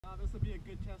This will be a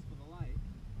good test for the light.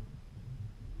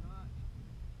 Not.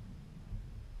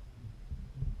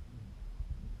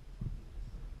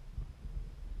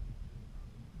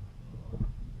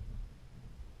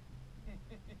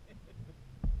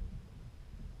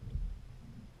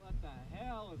 What the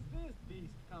hell is this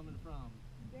beast coming from?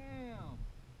 Damn.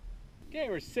 Okay,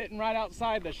 we're sitting right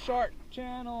outside the Shark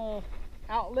Channel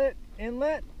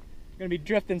inlet. Gonna be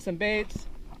drifting some baits.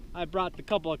 I brought a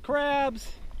couple of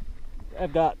crabs.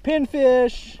 I've got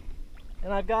pinfish,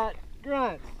 and I've got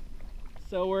grunts.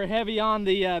 So we're heavy on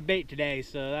the bait today,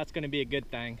 so that's gonna be a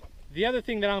good thing. The other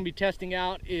thing that I'm gonna be testing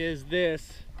out is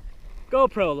this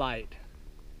GoPro light.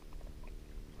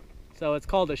 So it's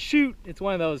called a Shoot. It's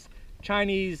one of those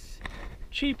Chinese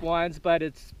cheap ones, but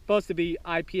it's supposed to be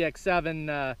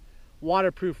IPX7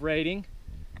 waterproof rating.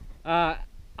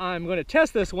 I'm going to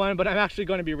test this one, but I'm actually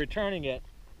going to be returning it.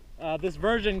 This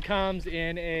version comes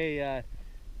in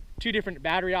two different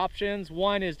battery options.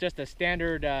 One is just a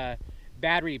standard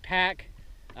battery pack,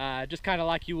 just kind of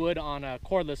like you would on a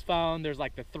cordless phone. There's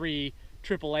like the 3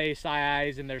 AAA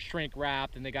size, and they're shrink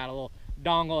wrapped, and they got a little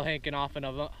dongle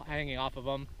hanging off of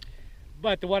them.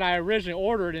 But the one I originally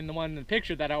ordered, and the one in the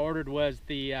picture that I ordered, was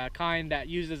the kind that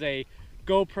uses a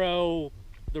GoPro,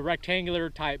 the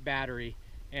rectangular type battery,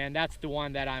 and that's the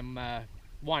one that I'm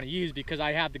want to use because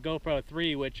I have the GoPro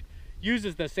 3, which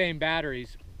uses the same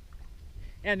batteries,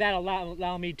 and that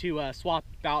allow me to swap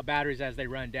out batteries as they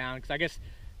run down, because I guess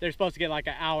they're supposed to get like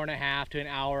an hour and a half to an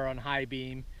hour on high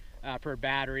beam per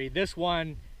battery. This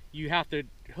one you have to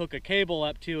hook a cable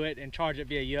up to it and charge it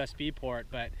via USB port,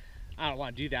 but I don't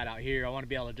want to do that out here. I want to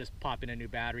be able to just pop in a new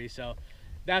battery, so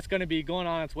that's going to be going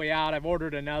on its way out. I've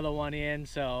ordered another one in,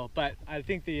 but I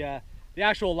think the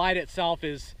actual light itself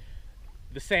is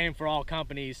the same for all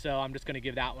companies, so I'm just going to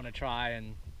give that one a try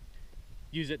and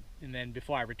use it, and then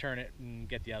before I return it and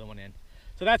get the other one in.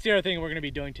 So that's the other thing we're going to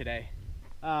be doing today.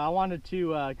 I wanted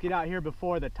to get out here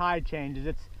before the tide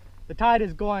changes. The tide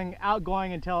is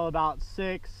outgoing until about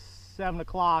 6, 7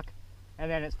 o'clock, and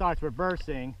then it starts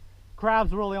reversing.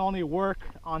 Crabs really only work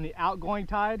on the outgoing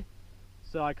tide,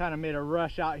 so I kind of made a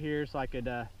rush out here so I could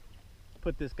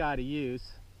put this guy to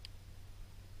use.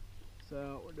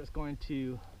 So we're just going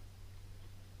to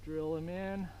drill him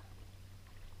in.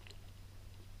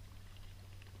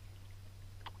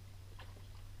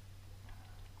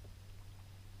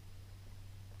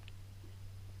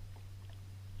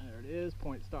 There it is,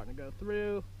 point starting to go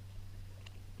through.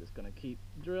 Just going to keep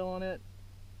drilling it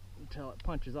until it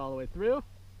punches all the way through.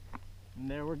 And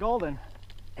there we're golden.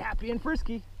 Happy and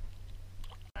frisky.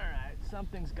 Alright,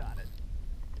 something's got it.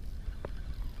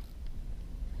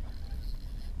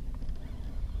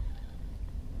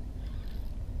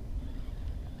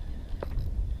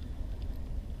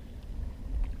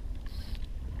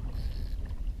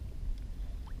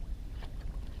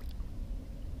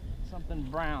 Something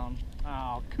brown.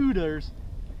 Oh, cooters.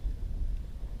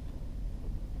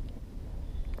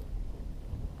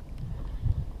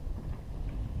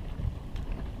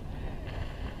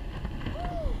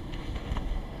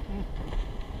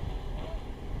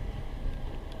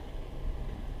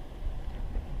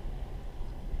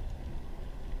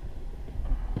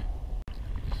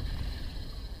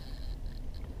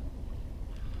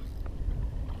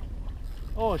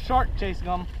 Oh, a shark chasing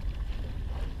them.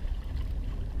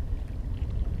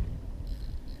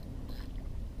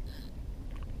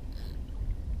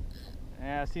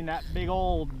 Yeah, I seen that big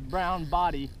old brown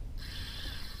body.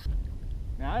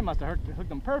 Now I must have hooked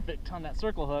them perfect on that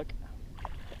circle hook.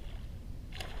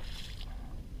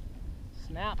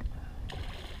 Snap.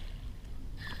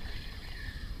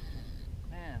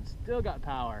 Man, still got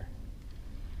power.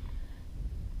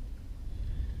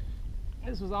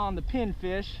 This was on the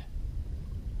pinfish.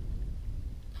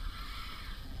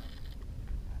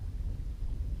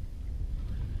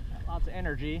 Lots of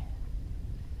energy.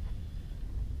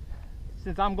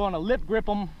 Since I'm going to lip grip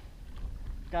them,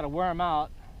 got to wear them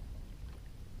out.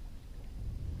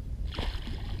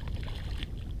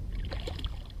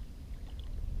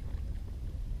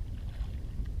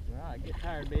 Alright, get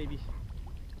tired, baby.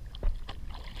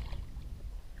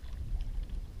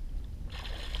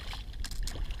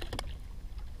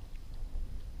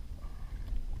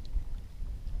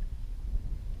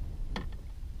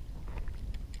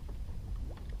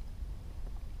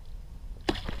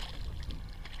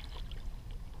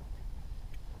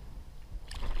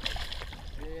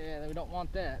 Yeah, we don't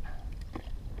want that.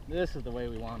 This is the way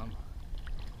we want them.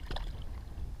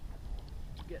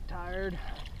 Get tired.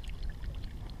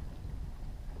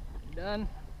 Done.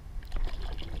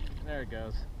 There it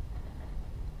goes.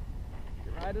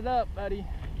 Ride it up, buddy.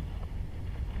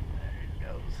 There it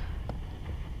goes.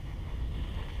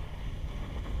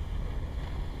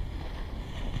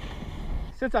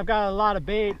 since I've got a lot of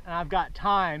bait and I've got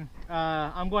time,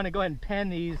 I'm going to go ahead and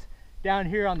pen these down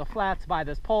here on the flats by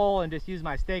this pole and just use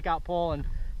my stakeout pole and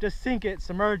just sink it,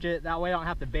 submerge it. That way I don't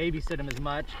have to babysit them as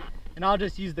much. And I'll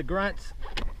just use the grunts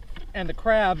and the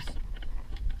crabs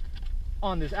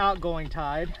on this outgoing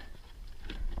tide.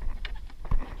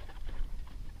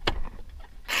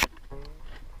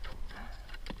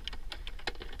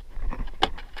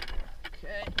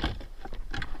 Okay.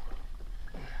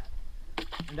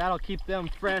 And that'll keep them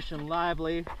fresh and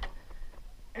lively,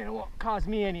 and it won't cause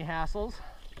me any hassles.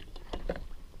 And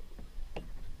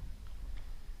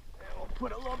we'll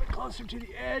put it a little bit closer to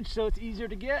the edge so it's easier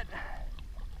to get.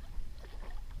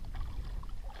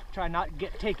 Try not to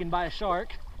get taken by a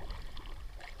shark.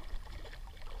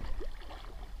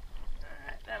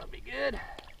 Alright, that'll be good.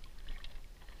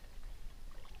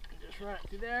 Just run it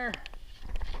through there.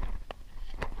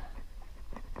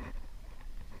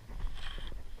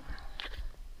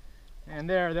 And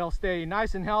there, they'll stay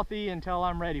nice and healthy until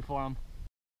I'm ready for them.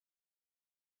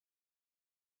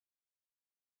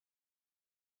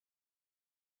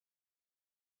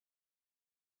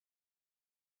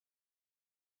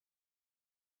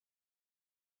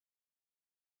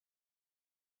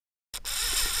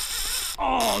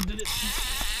 Oh, did it?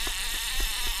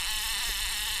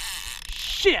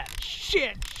 Shit.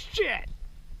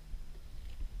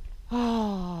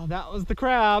 Oh, that was the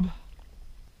crab.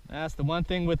 That's the one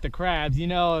thing with the crabs. You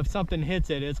know, if something hits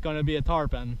it, it's going to be a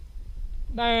tarpon.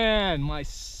 Man, my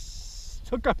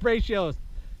hookup ratio is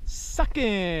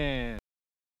sucking.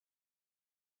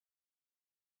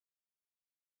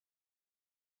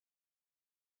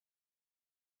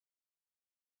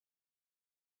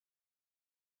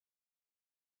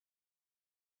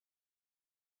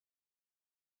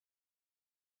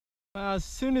 As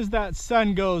soon as that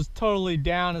sun goes totally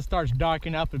down and starts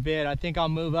darkening up a bit, I think I'll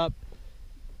move up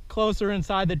closer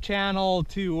inside the channel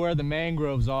to where the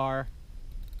mangroves are.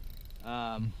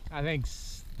 I think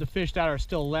the fish that are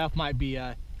still left might be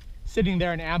sitting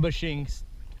there and ambushing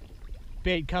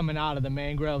bait coming out of the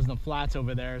mangroves and the flats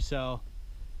over there. So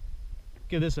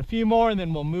give this a few more and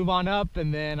then we'll move on up,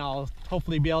 and then I'll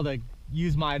hopefully be able to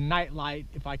use my night light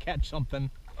if I catch something.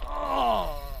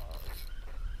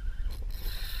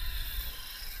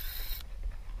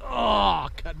 Oh,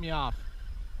 cut me off.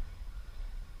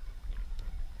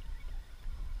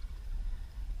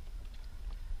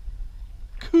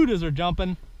 Cudas are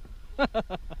jumping.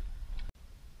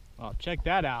 Oh, check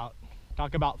that out.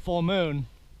 Talk about full moon.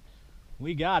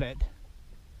 We got it.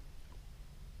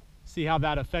 See how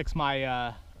that affects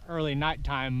my early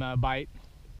nighttime bite.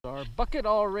 Our bucket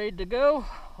all ready to go.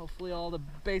 Hopefully all the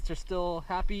baits are still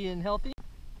happy and healthy.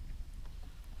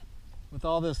 With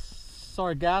all this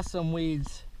sargassum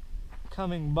weeds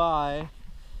coming by,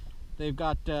 they've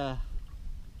got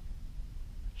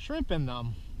shrimp in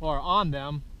them, or on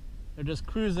them. They're just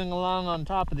cruising along on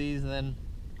top of these, and then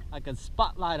I could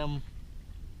spotlight them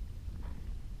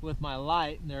with my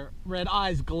light, and their red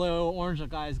eyes glow, orange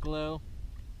eyes glow.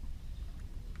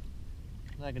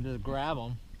 And I can just grab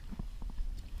them.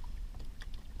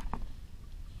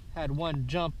 Had one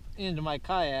jump into my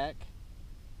kayak.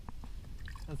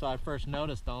 That's why I first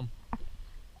noticed them.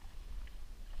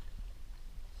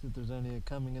 See if there's any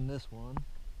coming in this one.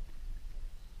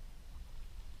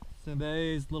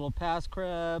 Today's little past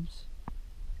crabs.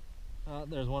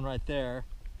 There's one right there.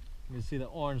 You can see the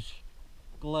orange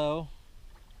glow.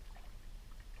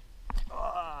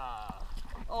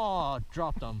 Oh,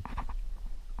 dropped them.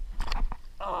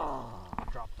 Oh,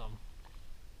 dropped them.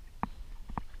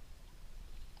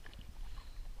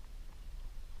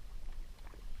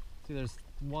 See, there's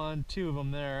one, two of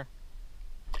them there.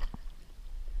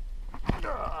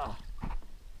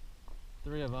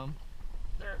 Three of them.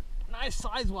 They're nice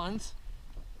size ones.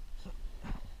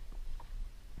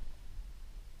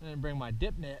 I didn't bring my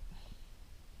dip net.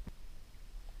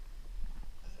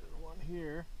 There's one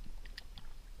here.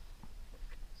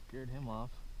 Scared him off.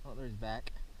 Oh, there's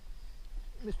back.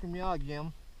 Mr.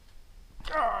 Miyagi.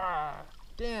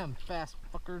 Damn fast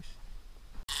fuckers.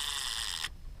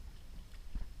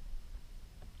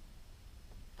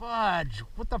 Fudge!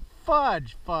 What the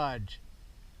fudge? Fudge!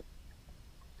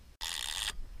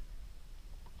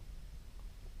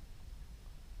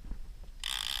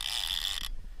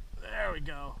 There we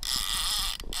go.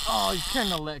 Oh, you couldn't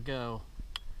have let go.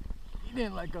 You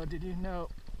didn't let go, did you? No.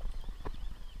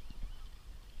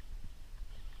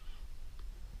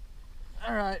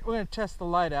 Alright, we're going to test the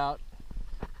light out.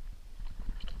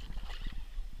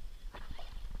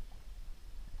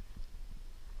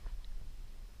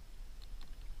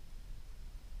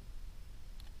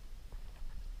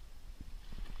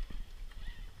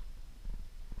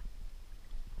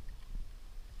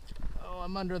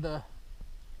 I'm under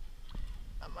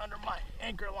my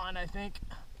anchor line, I think.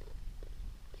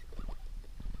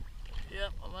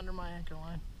 Yep, I'm under my anchor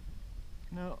line.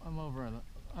 No, I'm over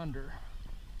under.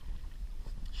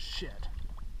 Shit.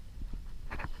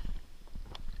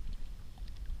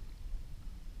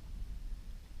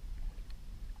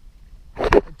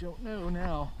 I don't know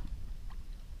now.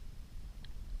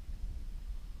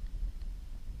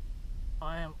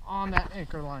 I am on that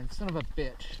anchor line, son of a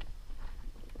bitch.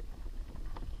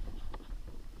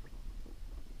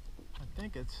 I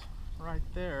think it's right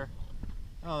there.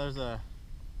 Oh, there's a,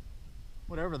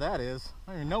 whatever that is.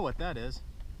 I don't even know what that is.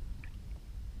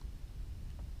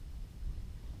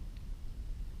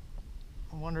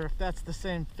 I wonder if that's the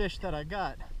same fish that I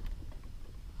got.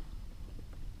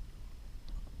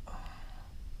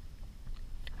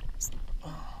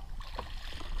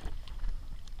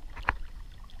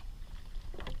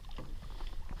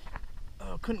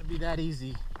 Oh, couldn't be that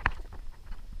easy.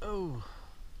 Oh.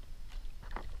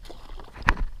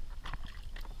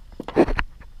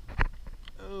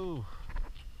 Oh.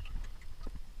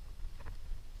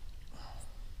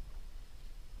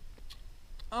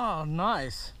 Oh,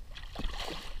 nice.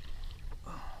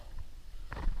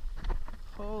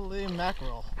 Holy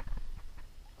mackerel.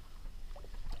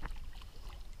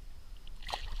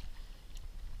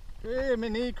 Hey,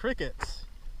 mini crickets.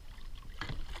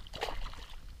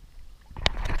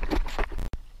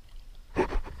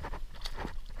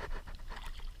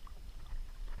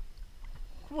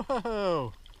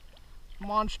 Whoa,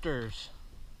 monsters.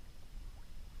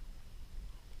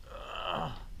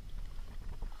 Ugh.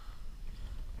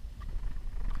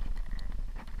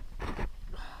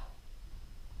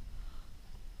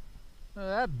 Oh,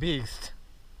 that beast.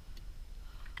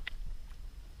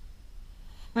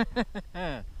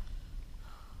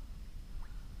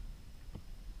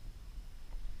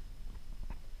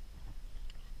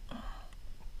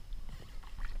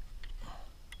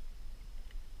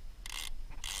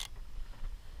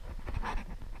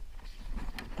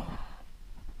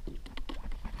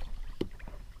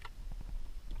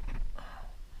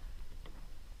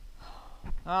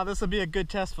 This will be a good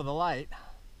test for the light.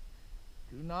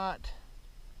 Do not.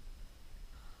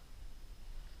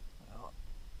 Well,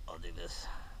 I'll do this.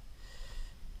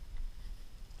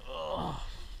 Oh.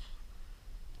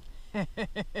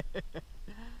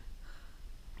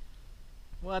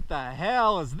 What the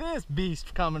hell is this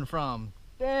beast coming from?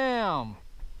 Damn.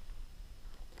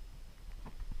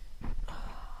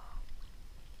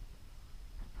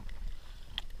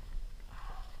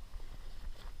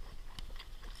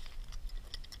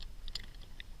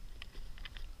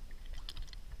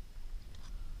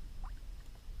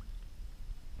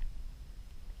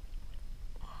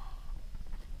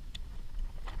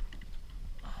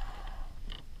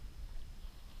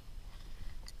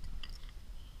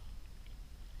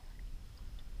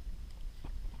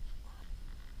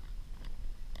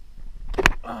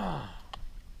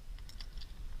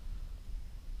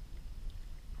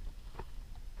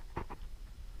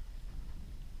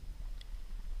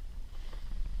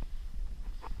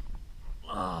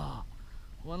 Oh,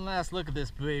 one last look at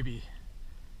this baby.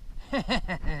 Let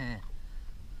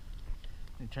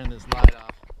me turn this light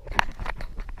off.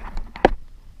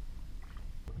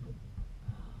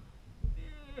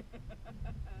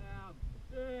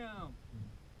 Damn.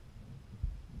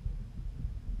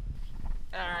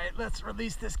 Alright, let's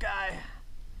release this guy.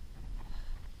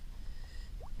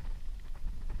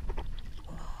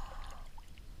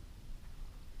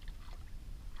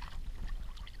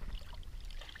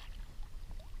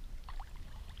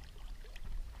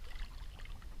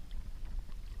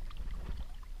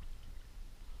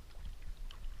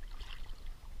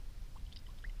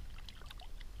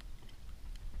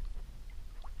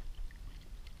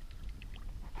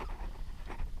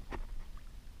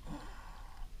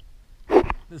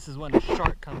 This is when a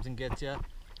shark comes and gets you.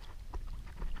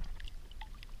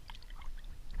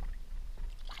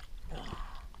 There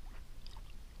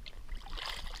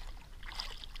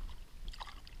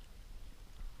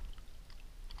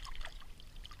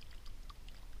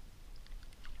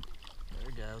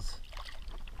it goes.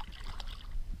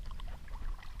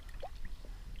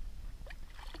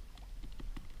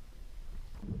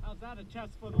 How's that a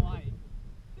chest for the light?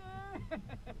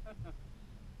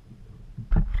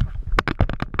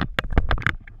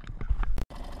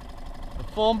 The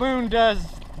full moon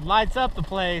lights up the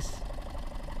place.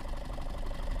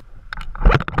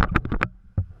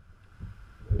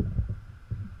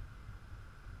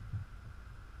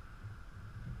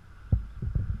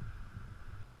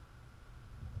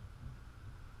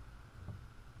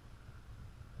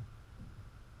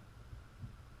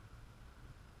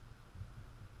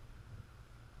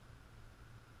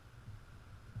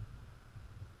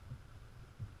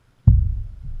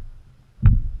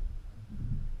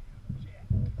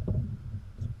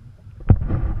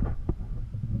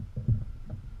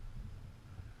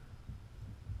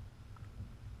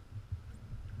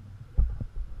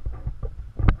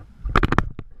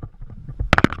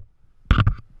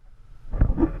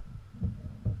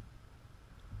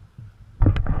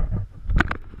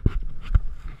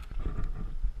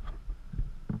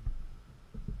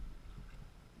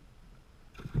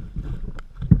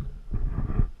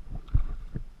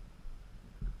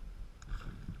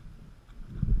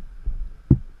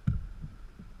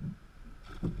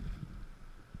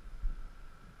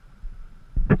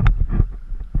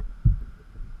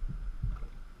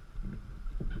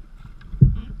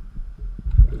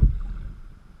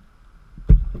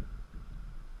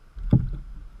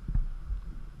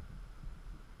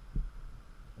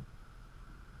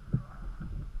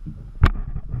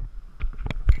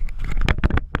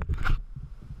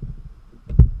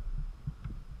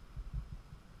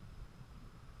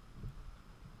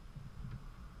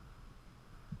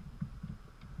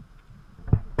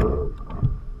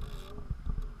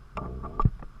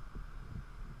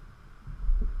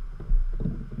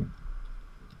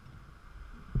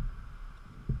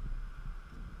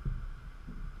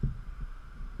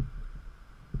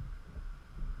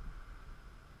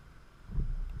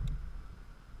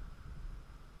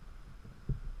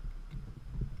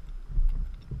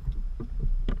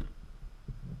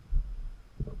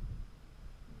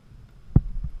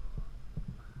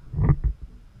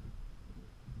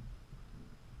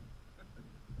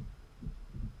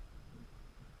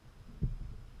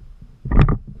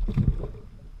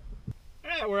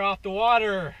 we're off the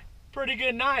water. Pretty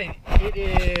good night. It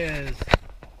is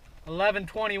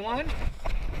 11:21.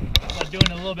 I'm doing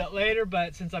it a little bit later,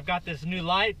 but since I've got this new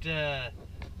light, I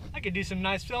could do some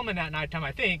nice filming at nighttime.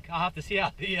 I think I'll have to see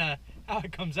how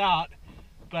it comes out,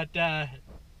 but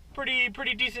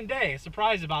pretty decent day.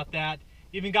 Surprised about that.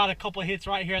 Even got a couple of hits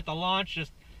right here at the launch.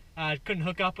 Just couldn't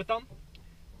hook up with them,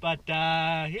 but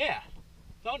yeah,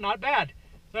 so not bad.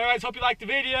 So anyways, hope you liked the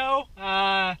video.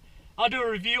 I'll do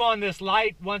a review on this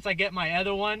light once I get my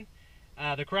other one,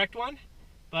 the correct one.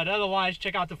 But otherwise,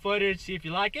 check out the footage, see if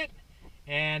you like it.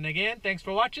 And again, thanks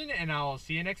for watching, and I'll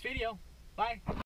see you next video. Bye.